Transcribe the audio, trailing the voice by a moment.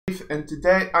and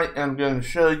today I am going to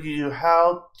show you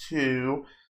how to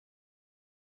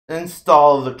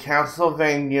install the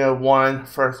Castlevania 1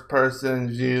 first-person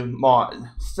view mod.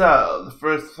 So, the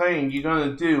first thing you're going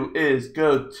to do is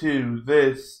go to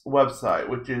this website,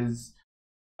 which is,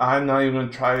 I'm not even going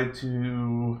to try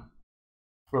to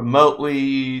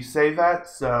remotely say that,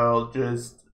 so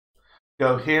just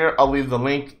go here. I'll leave the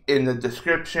link in the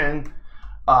description.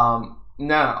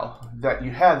 Now that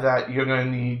you have that, you're going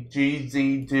to need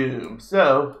GZ Doom.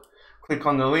 So, click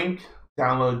on the link,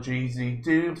 download GZ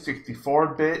Doom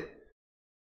 64-bit.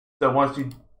 So once you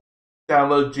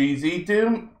download GZ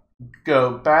Doom,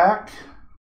 go back.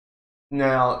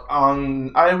 Now,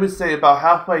 I would say about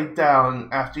halfway down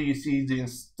after you see the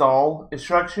install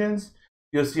instructions,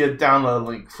 you'll see a download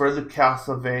link for the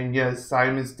Castlevania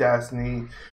Simon's Destiny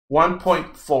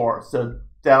 1.4. So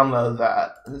download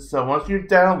that. So once you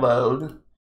download,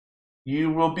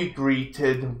 you will be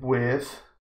greeted with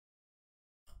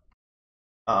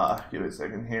give it a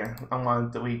second here. I'm going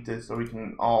to delete this so we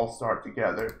can all start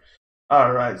together.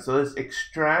 Alright, so let's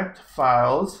extract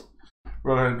files.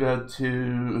 We're going to go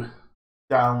to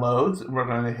downloads and we're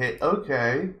going to hit OK.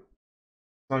 It's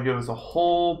going to give us a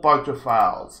whole bunch of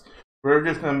files. We're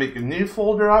just going to make a new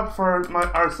folder up for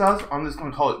ourselves. I'm just going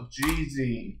to call it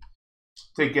GZ.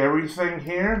 Take everything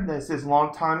here that says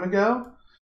long time ago,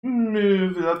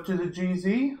 move it up to the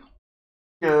GZ,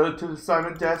 go to the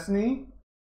Simon Destiny,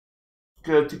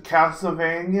 go to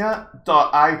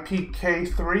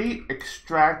Castlevania.ipk3,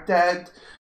 extract that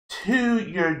to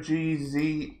your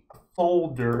GZ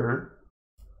folder,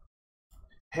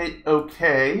 hit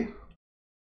OK,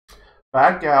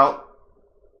 back out,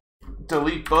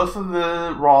 delete both of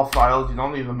the raw files, you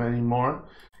don't need them anymore,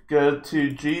 go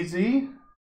to GZ,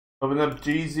 open up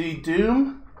GZ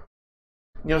Doom.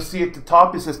 You'll see at the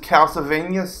top it says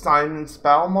Castlevania Simon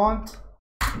Spalmont.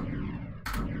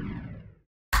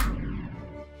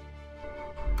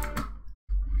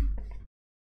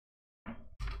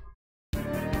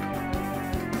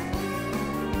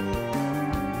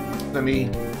 Let me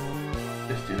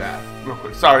just do that real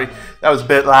quick. Sorry, that was a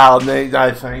bit loud,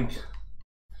 I think.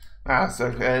 That's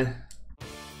okay.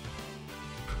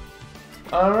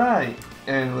 Alright,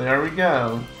 and there we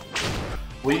go.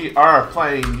 We are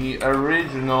playing the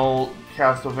original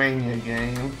Castlevania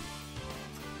game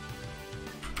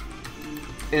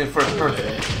in first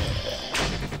person.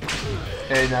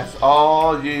 And that's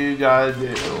all you gotta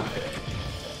do.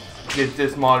 Get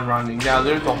this mod running. Now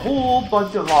there's a whole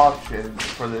bunch of options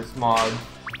for this mod.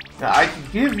 Now I can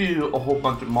give you a whole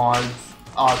bunch of mods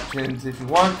options if you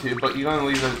want to, but you're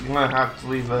gonna have to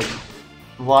leave a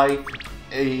like,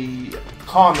 a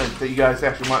comment that you guys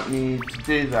actually want me to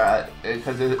do that,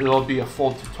 because it'll be a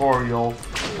full tutorial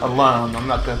alone. I'm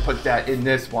not gonna put that in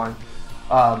this one.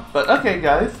 But okay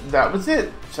guys, that was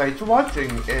it. Thanks for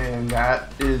watching, and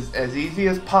that is as easy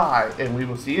as pie, and we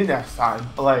will see you next time.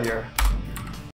 Later.